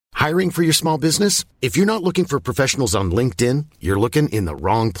Hiring for your small business? If you're not looking for professionals on LinkedIn, you're looking in the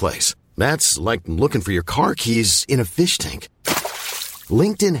wrong place. That's like looking for your car keys in a fish tank.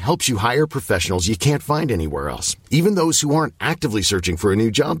 LinkedIn helps you hire professionals you can't find anywhere else, even those who aren't actively searching for a new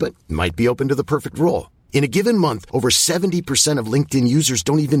job but might be open to the perfect role. In a given month, over 70% of LinkedIn users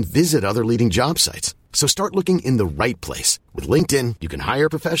don't even visit other leading job sites. So start looking in the right place. With LinkedIn, you can hire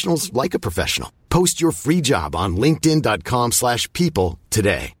professionals like a professional. Post your free job on linkedin.com/people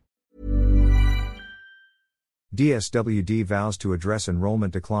today. DSWD vows to address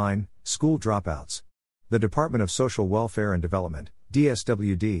enrollment decline, school dropouts. The Department of Social Welfare and Development,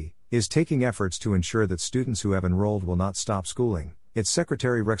 DSWD, is taking efforts to ensure that students who have enrolled will not stop schooling, its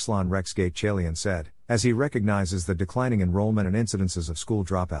Secretary Rexlon Rex Gatechalian said, as he recognizes the declining enrollment and incidences of school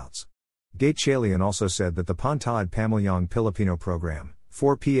dropouts. Gatechalian also said that the Pantawid Pamilyang Pilipino program,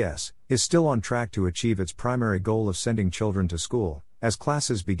 4PS, is still on track to achieve its primary goal of sending children to school, as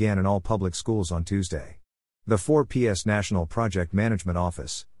classes began in all public schools on Tuesday. The 4PS National Project Management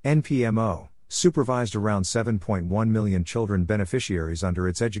Office, NPMO, supervised around 7.1 million children beneficiaries under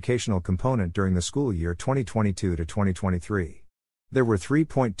its educational component during the school year 2022 to 2023. There were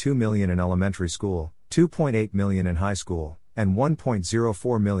 3.2 million in elementary school, 2.8 million in high school, and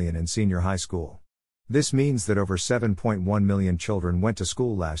 1.04 million in senior high school. This means that over 7.1 million children went to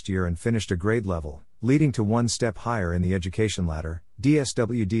school last year and finished a grade level, leading to one step higher in the education ladder,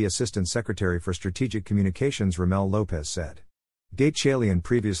 DSWD Assistant Secretary for Strategic Communications Ramel Lopez said. Gatechalian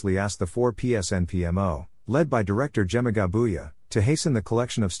previously asked the 4PS NPMO, led by Director Gemagabuya, to hasten the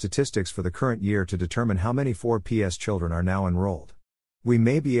collection of statistics for the current year to determine how many 4PS children are now enrolled. We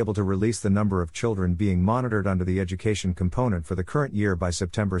may be able to release the number of children being monitored under the education component for the current year by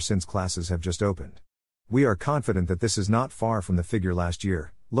September since classes have just opened. We are confident that this is not far from the figure last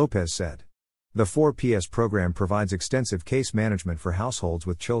year, Lopez said. The 4PS program provides extensive case management for households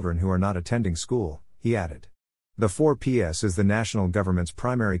with children who are not attending school, he added. The 4PS is the national government's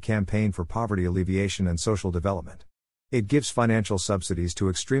primary campaign for poverty alleviation and social development. It gives financial subsidies to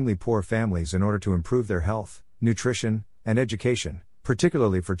extremely poor families in order to improve their health, nutrition, and education,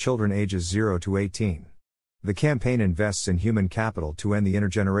 particularly for children ages 0 to 18. The campaign invests in human capital to end the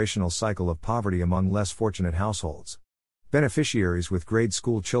intergenerational cycle of poverty among less fortunate households. Beneficiaries with grade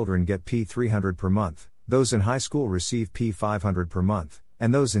school children get P300 per month, those in high school receive P500 per month,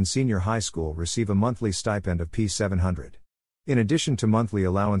 and those in senior high school receive a monthly stipend of P700. In addition to monthly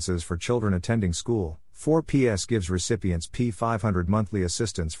allowances for children attending school, 4PS gives recipients P500 monthly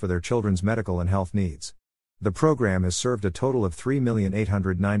assistance for their children's medical and health needs. The program has served a total of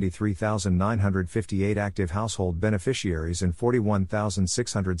 3,893,958 active household beneficiaries in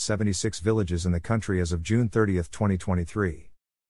 41,676 villages in the country as of June 30, 2023.